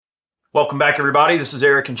Welcome back, everybody. This is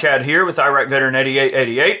Eric and Chad here with Iraq Veteran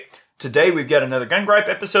 8888. Today, we've got another Gun Gripe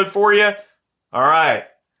episode for you. All right.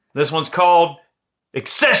 This one's called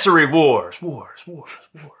Accessory Wars. Wars.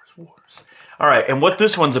 All right. And what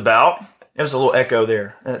this one's about, there's a little echo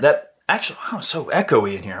there. That actually, was so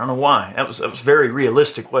echoey in here. I don't know why. That was very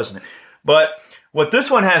realistic, wasn't it? But what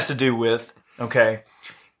this one has to do with, okay,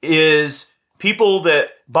 is people that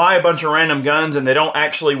buy a bunch of random guns and they don't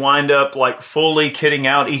actually wind up like fully kitting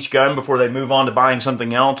out each gun before they move on to buying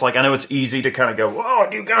something else. Like, I know it's easy to kind of go, whoa, a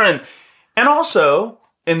new gun. And also,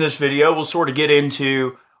 in this video, we'll sort of get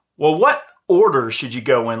into, well, what order should you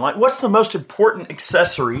go in? Like, what's the most important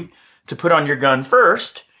accessory to put on your gun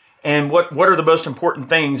first? And what are the most important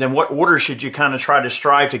things? And what order should you kind of try to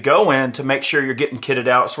strive to go in to make sure you're getting kitted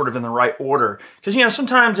out sort of in the right order? Because,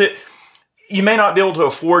 sometimes you may not be able to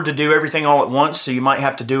afford to do everything all at once, so you might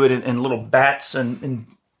have to do it in little bats and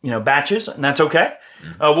batches, and that's okay.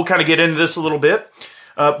 We'll kind of get into this a little bit.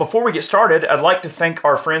 Before we get started, I'd like to thank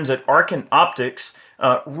our friends at Arken Optics.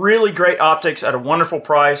 Really great optics at a wonderful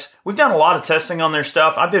price. We've done a lot of testing on their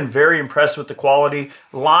stuff. I've been very impressed with the quality.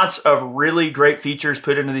 Lots of really great features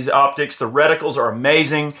put into these optics. The reticles are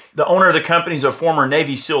amazing. The owner of the company is a former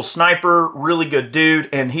Navy SEAL sniper, really good dude,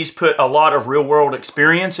 and he's put a lot of real-world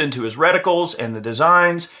experience into his reticles and the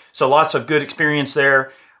designs, so lots of good experience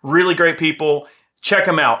there. Really great people. Check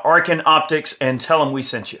them out, Arken Optics, and tell them we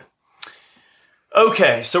sent you.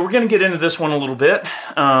 Okay, so we're going to get into this one a little bit.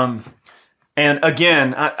 And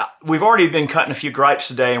again, we've already been cutting a few gripes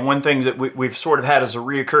today, and one thing that we've sort of had as a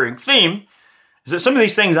reoccurring theme is that some of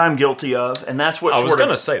these things I'm guilty of, and that's what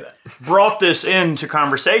brought this into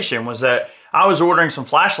conversation, was that I was ordering some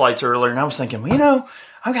flashlights earlier, and I was thinking, well,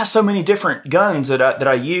 I've got so many different guns that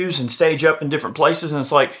I use and stage up in different places, and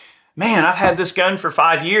it's like, man, I've had this gun for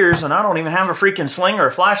 5 years, and I don't even have a freaking sling or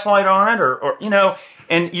a flashlight on it, or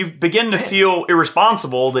and you begin to feel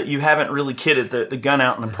irresponsible that you haven't really kitted the gun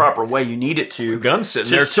out in the proper way you need it to. The gun's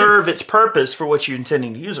sitting there to serve its purpose for what you're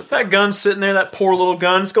intending to use it for. That gun's sitting there, that poor little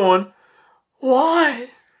gun's going, why?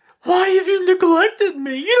 Why have you neglected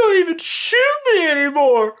me? You don't even shoot me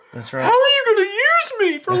anymore. That's right. How are you going to use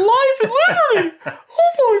me for life and liberty?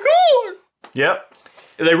 Oh my God. Yep.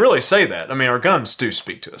 They really say that. I mean, our guns do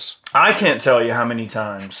speak to us. I can't tell you how many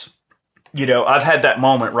times, I've had that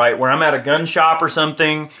moment, right, where I'm at a gun shop or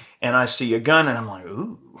something, and I see a gun, and I'm like,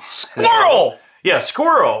 ooh. Squirrel! Yeah,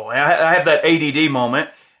 squirrel. I have that ADD moment,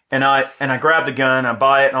 and I grab the gun, I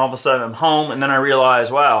buy it, and all of a sudden I'm home, and then I realize,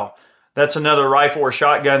 wow, that's another rifle or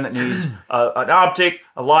shotgun that needs an optic,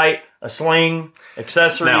 a light, a sling,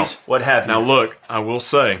 accessories, what have you. Now look, I will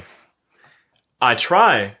say, I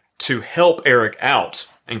try to help Eric out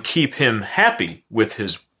and keep him happy with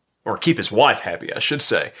keep his wife happy, I should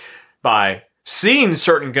say, by seeing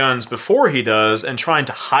certain guns before he does and trying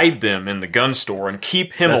to hide them in the gun store and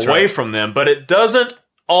keep him away from them, but it doesn't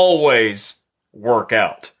always work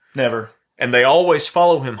out. Never. And they always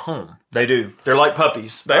follow him home. They do. They're like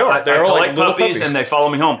puppies. They are. They're like puppies, and they follow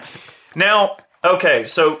me home. Now, okay,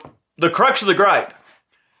 so the crux of the gripe.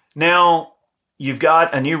 Now, you've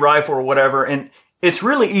got a new rifle or whatever, and it's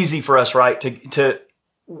really easy for us, right,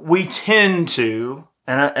 we tend to,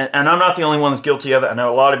 and I'm not the only one that's guilty of it. I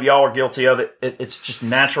know a lot of y'all are guilty of it. It's just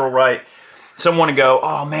natural, right? Some want to go,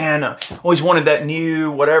 oh man, I always wanted that new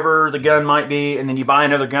whatever the gun might be, and then you buy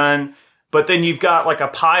another gun, but then you've got like a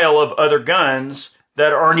pile of other guns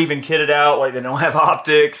that aren't even kitted out, like they don't have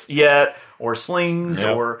optics yet, or slings,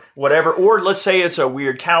 or whatever. Or let's say it's a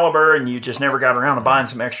weird caliber and you just never got around to buying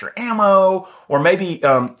some extra ammo, or maybe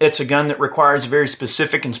it's a gun that requires a very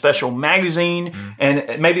specific and special magazine,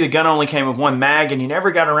 and maybe the gun only came with one mag and you never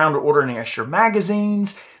got around to ordering extra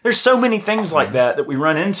magazines. There's so many things like that we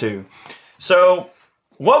run into. So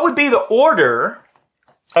what would be the order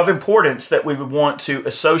of importance that we would want to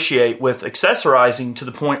associate with accessorizing to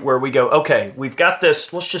the point where we go, okay, we've got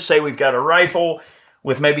this, let's just say we've got a rifle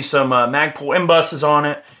with maybe some Magpul imbusses on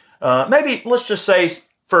it. Maybe, let's just say,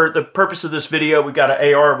 for the purpose of this video, we've got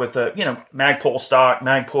an AR with a, Magpul stock,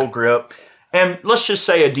 Magpul grip, and let's just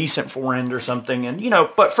say a decent forend or something, and,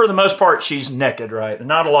 but for the most part, she's naked, right?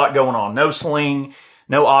 Not a lot going on. No sling,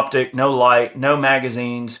 no optic, no light, no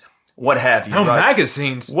magazines, what have you. No right?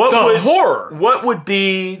 magazines? Horror! What would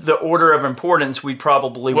be the order of importance we'd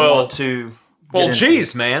probably want to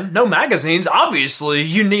geez, man. No magazines. Obviously,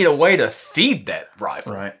 you need a way to feed that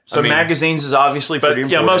rifle. Right. So magazines is obviously pretty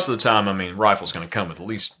important. Yeah, most of the time, rifle's going to come with at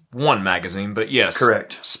least one magazine, but yes.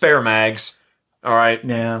 Correct. Spare mags. All right.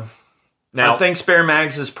 Yeah. Now, I think spare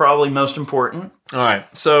mags is probably most important. All right.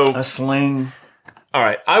 So a sling. All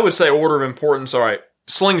right. I would say order of importance. All right.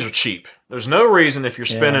 Slings are cheap. There's no reason if you're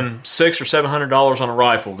spending $600 or $700 on a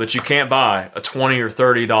rifle that you can't buy a $20 or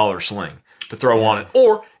 $30 sling to throw on it.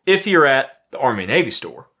 Or if you're at the Army Navy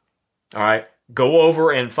store, all right, go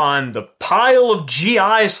over and find the pile of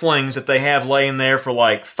GI slings that they have laying there for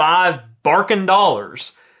like $5 barking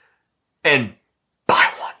dollars and buy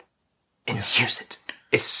one and use it.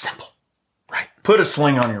 It's simple, right? Put a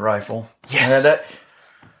sling on your rifle. Yes.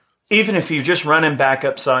 Even if you're just running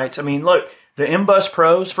backup sights. I mean, look, the MBUS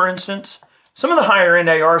Pros, for instance, some of the higher end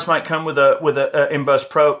ARs might come with a MBUS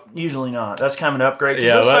Pro. Usually not. That's kind of an upgrade.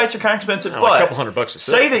 Those sights are kind of expensive. But like a couple $100 a set.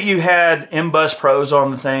 Say that you had MBUS Pros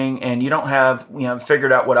on the thing and you don't have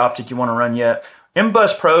figured out what optic you want to run yet.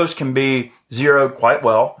 MBUS Pros can be zeroed quite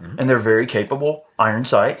well, and they're very capable iron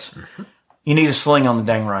sights. You need a sling on the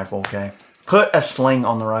dang rifle, okay? Put a sling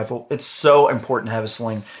on the rifle. It's so important to have a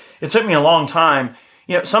sling. It took me a long time.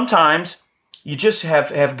 Sometimes you just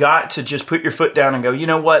have got to just put your foot down and go, you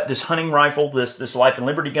know what, this hunting rifle, this Life and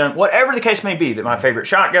Liberty gun, whatever the case may be, that my favorite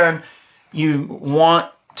shotgun, you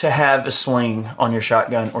want to have a sling on your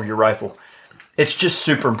shotgun or your rifle. It's just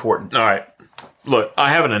super important. All right. Look, I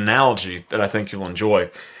have an analogy that I think you'll enjoy.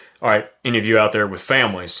 All right, any of you out there with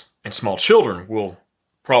families and small children will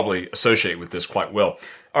probably associate with this quite well.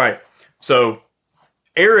 All right, so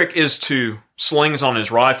Eric is to slings on his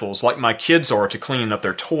rifles like my kids are to cleaning up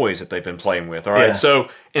their toys that they've been playing with. All right, Yeah. So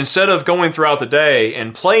instead of going throughout the day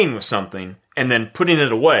and playing with something and then putting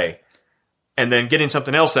it away and then getting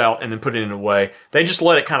something else out and then putting it away, they just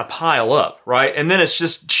let it kind of pile up, right? And then it's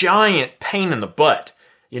just giant pain in the butt,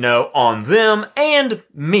 on them and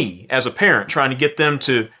me as a parent trying to get them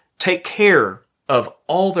to take care of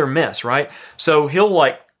all their mess, right? So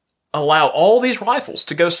he'll allow all these rifles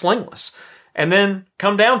to go slingless. And then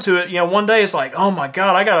come down to it, one day it's like, oh my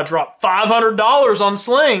God, I got to drop $500 on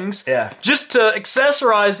slings just to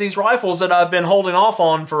accessorize these rifles that I've been holding off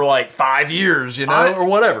on for like 5 years, or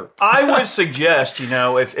whatever. I would suggest,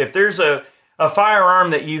 if there's a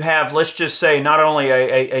firearm that you have, let's just say not only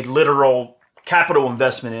a literal capital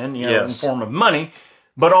investment in, in the form of money,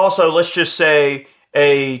 but also let's just say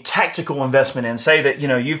a tactical investment in, say that,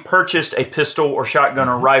 you've purchased a pistol or shotgun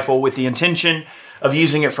or rifle with the intention of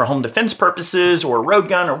using it for home defense purposes or a road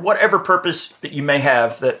gun or whatever purpose that you may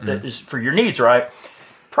have that is for your needs, right?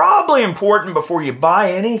 Probably important before you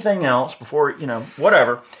buy anything else, before,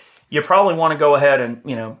 whatever, you probably want to go ahead and,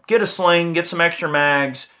 get a sling, get some extra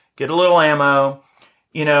mags, get a little ammo,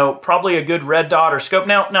 probably a good red dot or scope.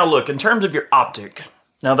 Now look, in terms of your optic,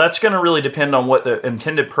 now that's going to really depend on what the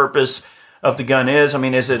intended purpose of the gun is. I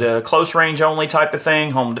mean, is it a close range only type of thing,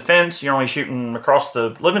 home defense? You're only shooting across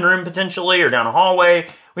the living room potentially or down a hallway.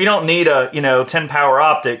 We don't need a, 10 power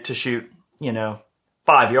optic to shoot,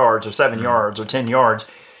 5 yards or 7 yards or 10 yards.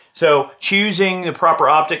 So choosing the proper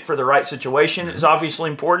optic for the right situation is obviously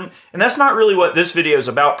important. And that's not really what this video is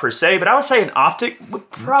about per se, but I would say an optic would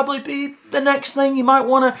probably be the next thing you might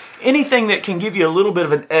want to, anything that can give you a little bit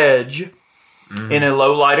of an edge in a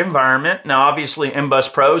low light environment. Now, obviously,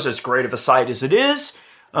 MBUS Pros, as great of a sight as it is,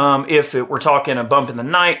 if we're talking a bump in the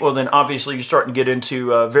night, well, then obviously you're starting to get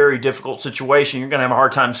into a very difficult situation. You're going to have a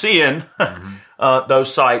hard time seeing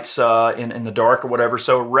those sights in the dark or whatever.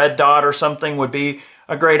 So a red dot or something would be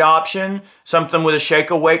a great option. Something with a shake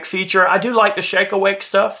awake feature. I do like the shake awake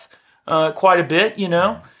stuff quite a bit,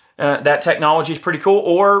 that technology is pretty cool.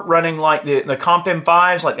 Or running like the Comp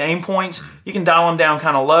M5s, like the aim points, you can dial them down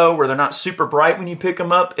kind of low where they're not super bright when you pick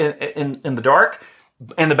them up in the dark.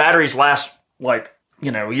 And the batteries last like, a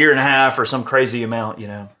year and a half or some crazy amount,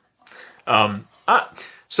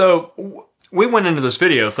 So we went into this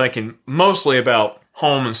video thinking mostly about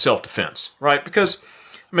home and self-defense, right? Because,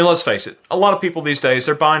 let's face it, a lot of people these days,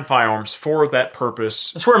 they're buying firearms for that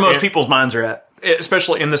purpose. That's where most people's minds are at.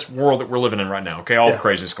 Especially in this world that we're living in right now, okay? All the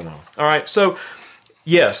craziness going on. All right, so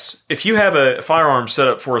yes, if you have a firearm set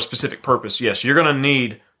up for a specific purpose, yes, you're going to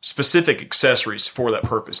need specific accessories for that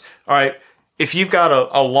purpose. All right, if you've got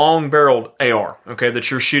a long-barreled AR, okay, that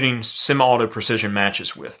you're shooting semi-auto precision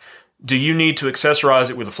matches with, do you need to accessorize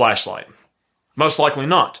it with a flashlight? Most likely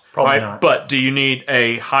not. Probably right? not. But do you need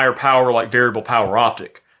a higher power, like variable power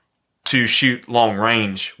optic, to shoot long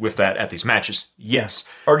range with that at these matches? Yes.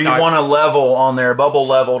 Or do you want a level on there, bubble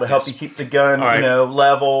level, to help you keep the gun,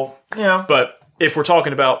 level? But if we're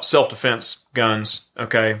talking about self-defense guns,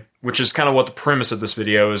 okay, which is kind of what the premise of this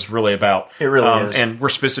video is really about. It really is. And we're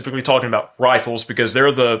specifically talking about rifles because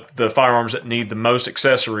they're the firearms that need the most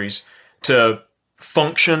accessories to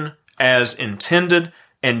function as intended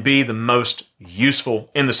and be the most useful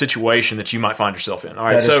in the situation that you might find yourself in. All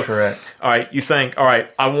right, that is correct. All right, you think, all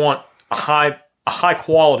right, I want a high a high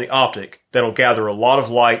quality optic that'll gather a lot of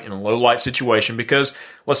light in a low light situation, because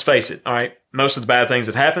let's face it, all right, most of the bad things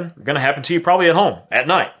that happen are going to happen to you probably at home at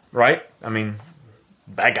night, right? I mean,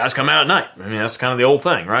 bad guys come out at night. I mean, that's kind of the old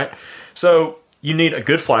thing, right? So you need a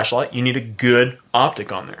good flashlight. You need a good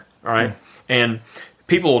optic on there, all right? And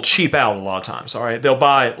people will cheap out a lot of times, all right? They'll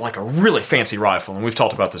buy like a really fancy rifle, and we've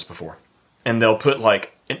talked about this before, and they'll put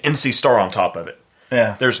like an NC Star on top of it.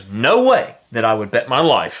 Yeah. There's no way that I would bet my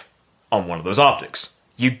life on one of those optics.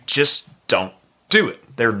 You just don't do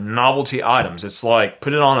it. They're novelty items. It's like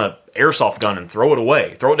put it on an airsoft gun and throw it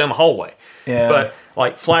away. Throw it down the hallway. Yeah. But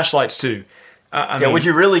like flashlights too. I mean, would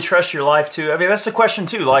you really trust your life too? I mean, that's the question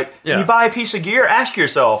too. Like, you buy a piece of gear, ask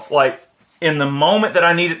yourself, like, in the moment that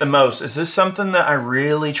I need it the most, is this something that I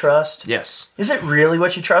really trust? Yes. Is it really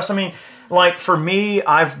what you trust? I mean, like for me,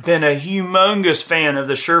 I've been a humongous fan of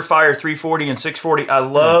the Surefire 340 and 640. I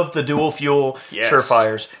love the dual fuel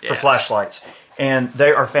Surefires for flashlights. And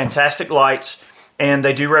they are fantastic lights, and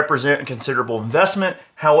they do represent a considerable investment.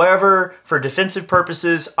 However, for defensive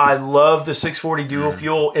purposes, I love the 640 dual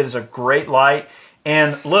fuel. It is a great light.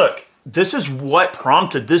 And look, this is what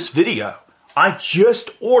prompted this video. I just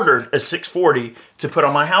ordered a 640 to put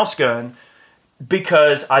on my house gun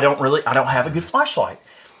because I don't have a good flashlight.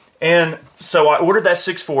 And so I ordered that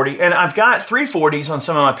 640, and I've got 340s on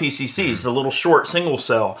some of my PCCs, the little short single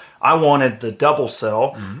cell. I wanted the double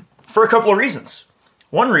cell for a couple of reasons.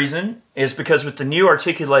 One reason is because with the new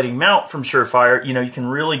articulating mount from Surefire, you can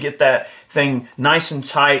really get that thing nice and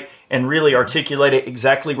tight and really articulate it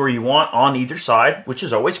exactly where you want on either side, which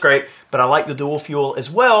is always great. But I like the dual fuel as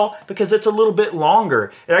well because it's a little bit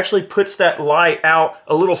longer. It actually puts that light out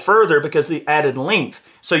a little further because of the added length.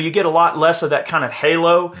 So you get a lot less of that kind of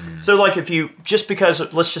halo. So like if you, just because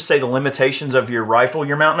of, let's just say the limitations of your rifle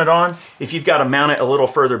you're mounting it on, if you've got to mount it a little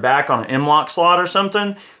further back on an M-LOK slot or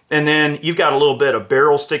something, and then you've got a little bit of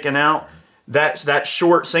barrel sticking out, that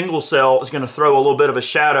short single cell is going to throw a little bit of a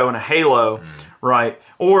shadow and a halo, right?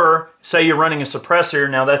 Or say you're running a suppressor.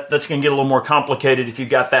 Now that's going to get a little more complicated. If you've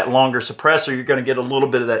got that longer suppressor, you're going to get a little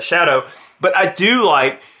bit of that shadow. But I do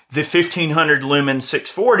like the 1500 lumen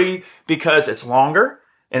 640 because it's longer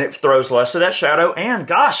and it throws less of that shadow. And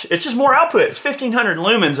gosh, it's just more output. It's 1500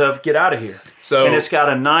 lumens of get out of here. And it's got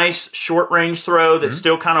a nice short range throw that's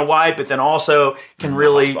still kind of wide, but then also can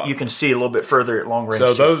really, you can see a little bit further at long range.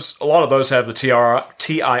 So a lot of those have the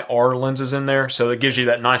TIR lenses in there. So it gives you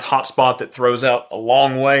that nice hot spot that throws out a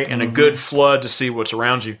long way and a good flood to see what's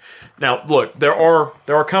around you. Now, look, there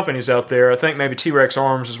are companies out there. I think maybe T-Rex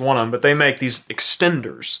Arms is one of them, but they make these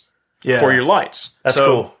extenders for your lights. That's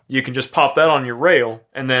cool. You can just pop that on your rail,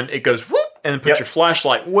 and then it goes whoop, and then put your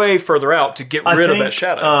flashlight way further out to get rid of that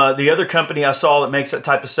shadow. The other company I saw that makes that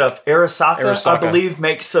type of stuff, Arisaka, I believe,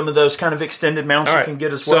 makes some of those kind of extended mounts you can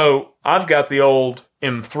get as well. So I've got the old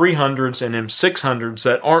M300s and M600s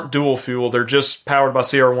that aren't dual fuel. They're just powered by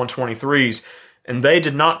CR123s, and they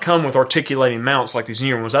did not come with articulating mounts like these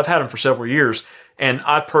newer ones. I've had them for several years, and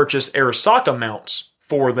I purchased Arisaka mounts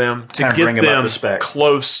for them to get them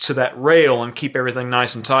close to that rail and keep everything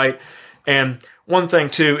nice and tight. And one thing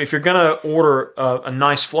too, if you're going to order a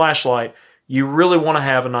nice flashlight, you really want to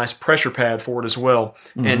have a nice pressure pad for it as well.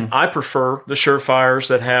 And I prefer the Surefires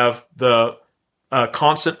that have the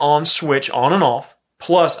constant on switch on and off,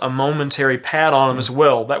 plus a momentary pad on them as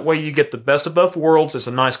well. That way you get the best of both worlds. It's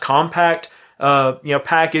a nice compact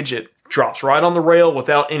package. It drops right on the rail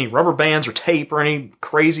without any rubber bands or tape or any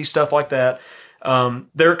crazy stuff like that.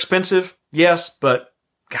 They're expensive, yes, but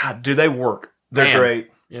God, do they work? They're great.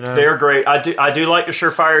 They're great. I do like the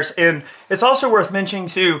Surefires, and it's also worth mentioning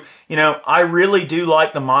too. I really do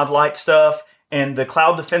like the Mod Light stuff and the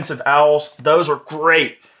Cloud Defensive Owls. Those are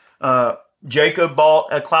great. Jacob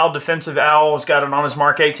bought a Cloud Defensive Owl. Has got it on his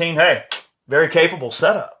Mark 18. Hey, very capable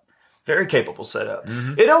setup. Very capable setup.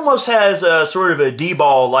 It almost has a sort of a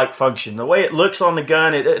D-ball-like function. The way it looks on the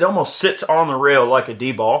gun, it almost sits on the rail like a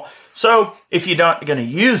D-ball. So if you're not going to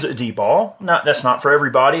use a D-ball, that's not for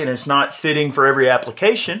everybody, and it's not fitting for every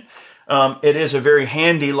application. It is a very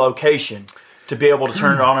handy location to be able to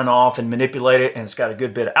turn it on and off and manipulate it, and it's got a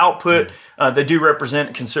good bit of output. They do represent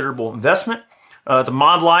a considerable investment. The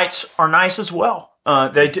Mod Lights are nice as well.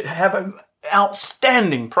 They have an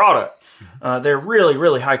outstanding product. They're really,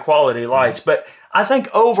 really high quality lights. But I think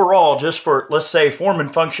overall, just for, let's say, form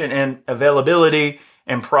and function and availability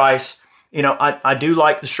and price, I do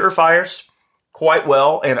like the Surefires quite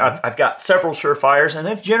well. And I've got several Surefires, and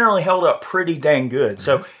they've generally held up pretty dang good.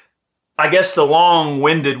 So I guess the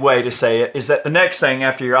long-winded way to say it is that the next thing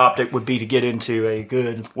after your optic would be to get into a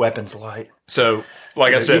good weapons light. So,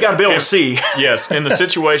 like I said, you got to be able to see. Yes, in the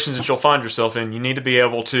situations that you'll find yourself in, you need to be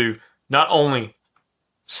able to not only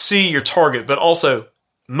see your target, but also,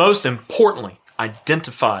 most importantly,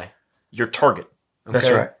 identify your target. Okay?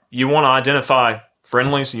 That's right. You want to identify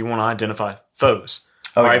friendlies, you want to identify foes.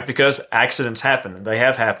 Right? Yeah. Because accidents happen. They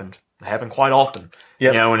have happened. They happen quite often.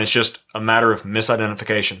 Yep. And it's just a matter of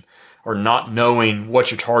misidentification or not knowing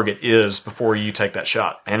what your target is before you take that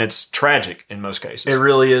shot. And it's tragic in most cases. It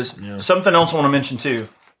really is. Yeah. Something else I want to mention too,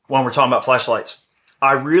 when we're talking about flashlights.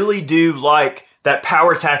 I really do like that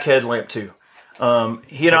PowerTac headlamp too.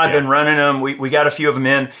 He and I have been running them. We got a few of them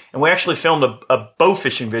in, and we actually filmed a bow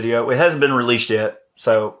fishing video. It hasn't been released yet,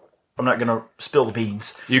 so I'm not going to spill the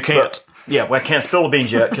beans. You can't. Well, I can't spill the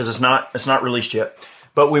beans yet because it's not released yet.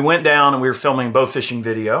 But we went down and we were filming a bow fishing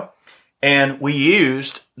video, and we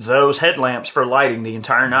used those headlamps for lighting the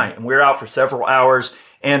entire night. And we were out for several hours.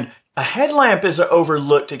 And a headlamp is an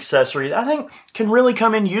overlooked accessory that I think can really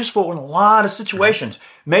come in useful in a lot of situations.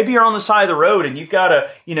 Maybe you're on the side of the road and you've got to,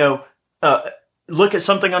 look at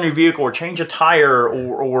something on your vehicle or change a tire,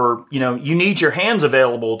 or you need your hands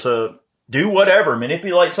available to do whatever,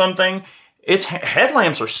 manipulate something.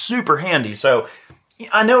 Headlamps are super handy. So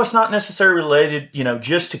I know it's not necessarily related,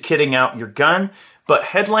 just to kitting out your gun, but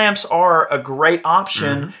headlamps are a great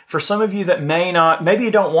option for some of you that maybe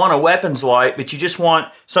you don't want a weapons light, but you just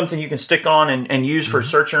want something you can stick on and use for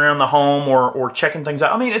searching around the home or checking things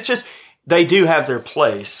out. I mean, it's just, they do have their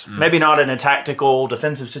place. Maybe not in a tactical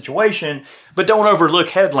defensive situation, but don't overlook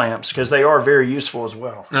headlamps because they are very useful as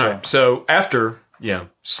well. All right. So after,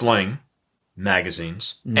 sling,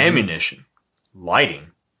 magazines, ammunition,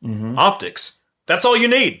 lighting, optics, that's all you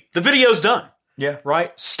need. The video's done. Yeah.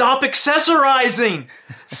 Right? Stop accessorizing.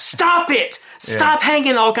 Stop it. Stop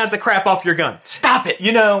hanging all kinds of crap off your gun. Stop it.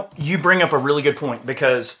 You bring up a really good point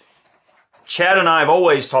because Chad and I have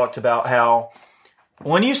always talked about how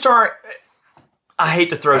when you start, I hate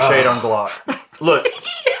to throw shade on Glock. Look,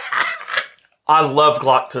 I love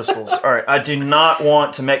Glock pistols. All right, I do not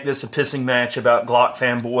want to make this a pissing match about Glock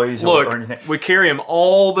fanboys or anything. We carry them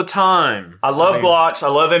all the time. I love Glocks. I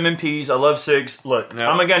love MMPs. I love SIGs. Look,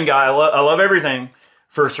 I'm a gun guy. I love everything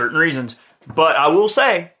for certain reasons. But I will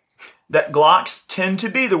say that Glocks tend to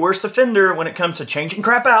be the worst offender when it comes to changing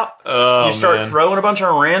crap out. You start throwing a bunch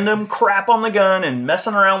of random crap on the gun and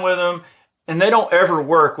messing around with them. And they don't ever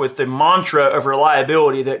work with the mantra of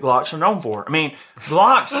reliability that Glocks are known for. I mean,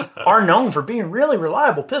 Glocks are known for being really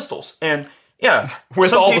reliable pistols. And,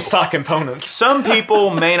 with all the stock components. Some people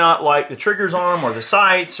may not like the triggers on them or the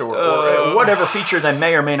sights or whatever feature they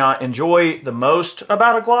may or may not enjoy the most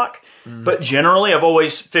about a Glock. But generally, I've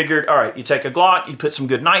always figured, all right, you take a Glock, you put some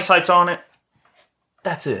good night sights on it.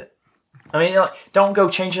 That's it. I mean, don't go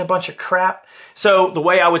changing a bunch of crap. So the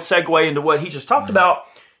way I would segue into what he just talked about,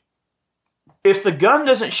 if the gun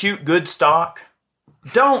doesn't shoot good stock,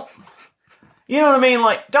 don't, you know what I mean?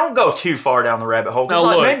 Like, don't go too far down the rabbit hole.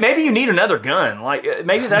 No, maybe you need another gun. Like,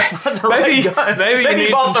 maybe that's not the right gun. Maybe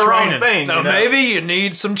you bought the wrong thing. No, maybe you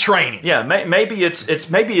need some training. Yeah, maybe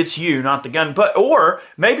it's you, not the gun. Or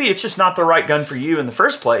maybe it's just not the right gun for you in the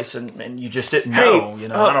first place, and you just didn't know. I don't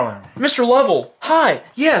know. Mr. Lovell, hi.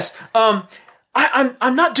 Yes, I'm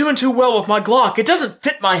not doing too well with my Glock. It doesn't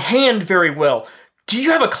fit my hand very well. Do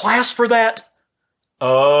you have a class for that?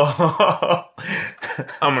 Oh,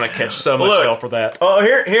 I'm gonna catch so much hell for that. Oh,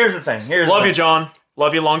 here's the thing. Love you, John.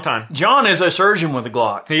 Love you a long time. John is a surgeon with a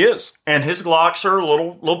Glock. He is, and his Glocks are a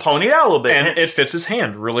little ponied out a little bit, and it fits his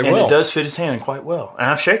hand really well. And it does fit his hand quite well. And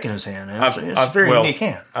I've shaken his hand. It's a very unique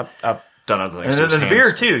hand. I've done other things. And to the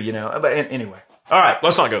beard too, But anyway, all right.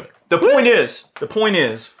 Let's not go there. The point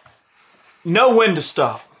is, know when to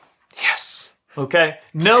stop. Yes. Okay?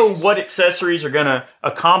 Know what accessories are going to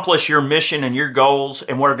accomplish your mission and your goals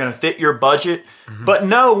and what are going to fit your budget. But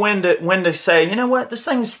know when to say, you know what, this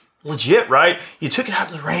thing's legit, right? You took it out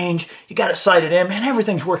to the range. You got it sighted in. Man,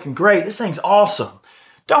 everything's working great. This thing's awesome.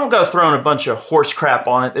 Don't go throwing a bunch of horse crap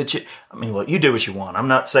on it. Look, you do what you want. I'm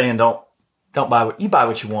not saying don't buy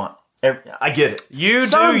what you want. I get it. You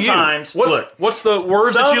sometimes, do you. What's the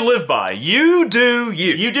words that you live by? You do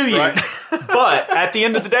you. You do you. Right? But at the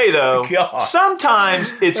end of the day, though, God.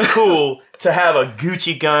 Sometimes it's cool to have a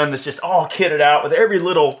Gucci gun that's just all kitted out with every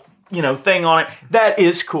little, thing on it. That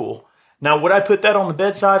is cool. Now, would I put that on the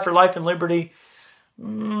bedside for life and liberty?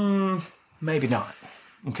 Maybe not.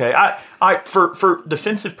 Okay. I for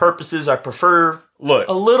defensive purposes, I prefer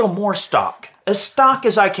a little more stock. As stock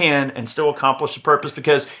as I can and still accomplish the purpose,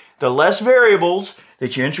 because the less variables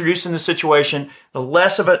that you introduce in the situation, the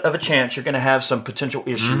less of a chance you're going to have some potential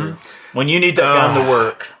issue when you need that gun to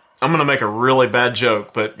work. I'm going to make a really bad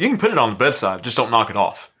joke, but you can put it on the bedside. Just don't knock it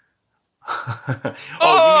off.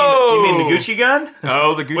 You mean the Gucci gun?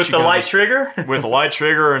 Oh, the Gucci With the gun light trigger? with a light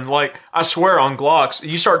trigger, and like I swear on Glocks,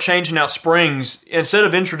 you start changing out springs instead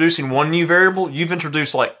of introducing one new variable, you've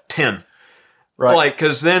introduced like 10. Right. Like,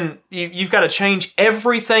 because then you've got to change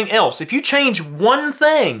everything else. If you change one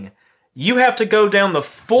thing, you have to go down the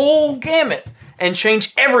full gamut and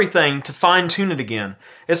change everything to fine tune it again.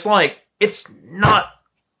 It's like it's not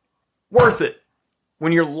worth it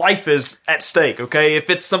when your life is at stake, okay? If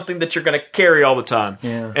it's something that you're going to carry all the time.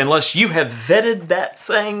 Yeah. Unless you have vetted that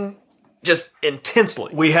thing just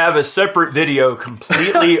intensely. We have a separate video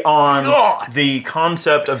completely on God. the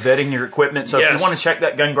concept of vetting your equipment. So if you Yes. want to check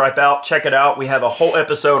that gun gripe out, check it out. We have a whole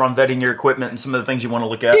episode on vetting your equipment and some of the things you want to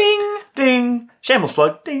look at. Ding! Ding! Shameless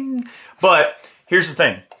plug. Ding! But here's the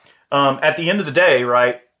thing. At the end of the day,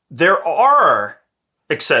 right, there are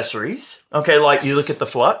accessories. Okay, like you look at the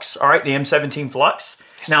Flux, all right, the M17 Flux.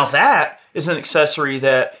 Now that is an accessory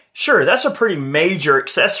that, sure, that's a pretty major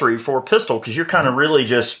accessory for a pistol because you're kind of really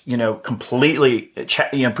just, completely,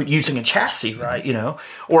 using a chassis, right?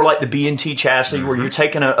 Or like the B&T chassis where you're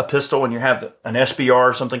taking a pistol and you have an SBR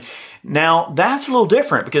or something. Now that's a little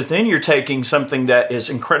different because then you're taking something that is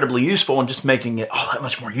incredibly useful and just making it that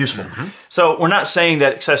much more useful. So we're not saying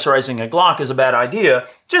that accessorizing a Glock is a bad idea.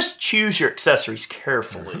 Just choose your accessories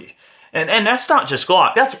carefully. And that's not just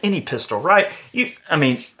Glock. That's any pistol, right?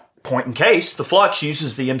 Point in case, the Flux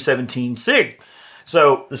uses the M17 SIG.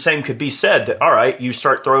 So the same could be said that, all right, you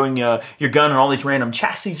start throwing your gun on all these random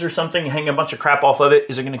chassis or something, hang a bunch of crap off of it.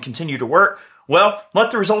 Is it going to continue to work? Well,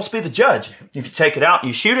 let the results be the judge. If you take it out and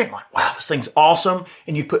you shoot it, like, wow, this thing's awesome,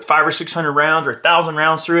 and you put 500 or 600 rounds or 1,000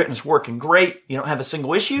 rounds through it and it's working great, you don't have a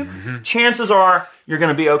single issue, chances are you're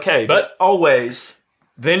going to be okay. But always...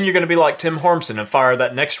 Then you're going to be like Tim Harmson and fire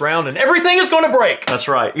that next round and everything is going to break. That's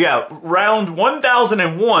right. Yeah, round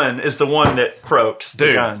 1001 is the one that croaks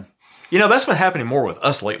the gun. That's been happening more with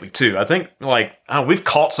us lately, too. I think, we've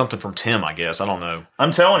caught something from Tim, I guess. I don't know.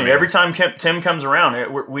 I'm telling you, every time Tim comes around,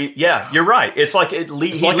 you're right. It's like he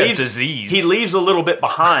leaves a disease. He leaves a little bit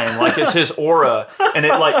behind, like it's his aura, and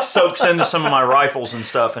it soaks into some of my rifles and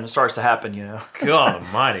stuff, and it starts to happen, God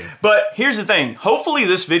almighty. But here's the thing. Hopefully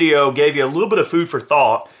this video gave you a little bit of food for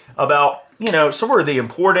thought about, sort of the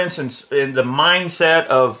importance and the mindset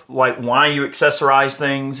of, why you accessorize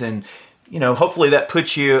things and, hopefully that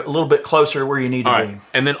puts you a little bit closer to where you need to be.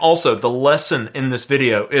 And then also, the lesson in this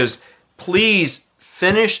video is please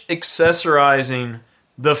finish accessorizing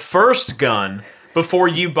the first gun before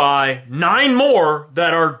you buy 9 more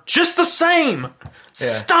that are just the same. Yeah.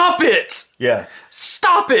 Stop it! Yeah.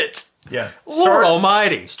 Stop it! Yeah. Lord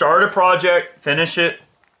almighty. Start a project, finish it,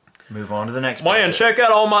 move on to the next project. Man, check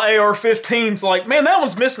out all my AR-15s. Like, man, that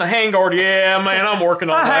one's missing a handguard. Yeah, man, I'm working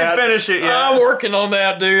on that. I haven't finished it yet. I'm working on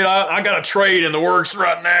that, dude. I got a trade in the works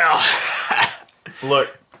right now.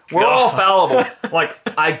 Look, we're all fallible.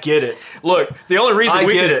 I get it. Look, the only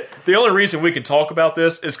reason we can talk about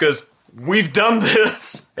this is because we've done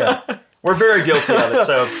this. Yeah. We're very guilty of it,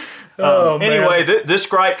 so... anyway, this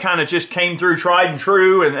gripe kind of just came through tried and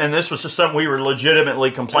true, and this was just something we were legitimately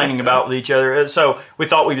complaining about with each other. So we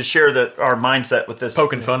thought we would share our mindset with this.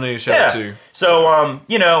 Poking fun at each other, too. So,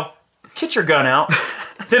 get your gun out,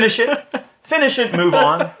 finish it, move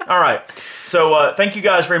on. All right. So thank you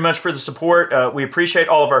guys very much for the support. We appreciate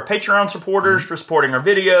all of our Patreon supporters for supporting our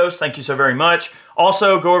videos. Thank you so very much.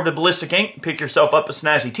 Also, go over to Ballistic Ink, pick yourself up a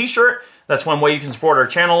snazzy t-shirt. That's one way you can support our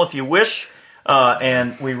channel if you wish.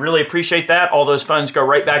 And we really appreciate that. All those funds go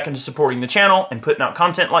right back into supporting the channel and putting out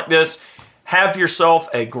content like this. Have yourself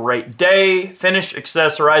a great day. Finish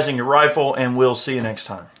accessorizing your rifle, and we'll see you next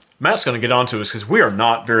time. Matt's going to get on to us because we are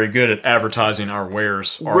not very good at advertising our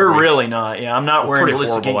wares. We're really not. Yeah, I'm not wearing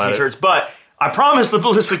Ballistic Ink t-shirts, but I promise the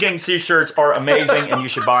Ballistic Ink t-shirts are amazing, and you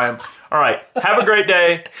should buy them. All right, have a great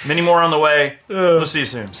day. Many more on the way. We'll see you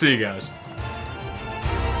soon. See you guys.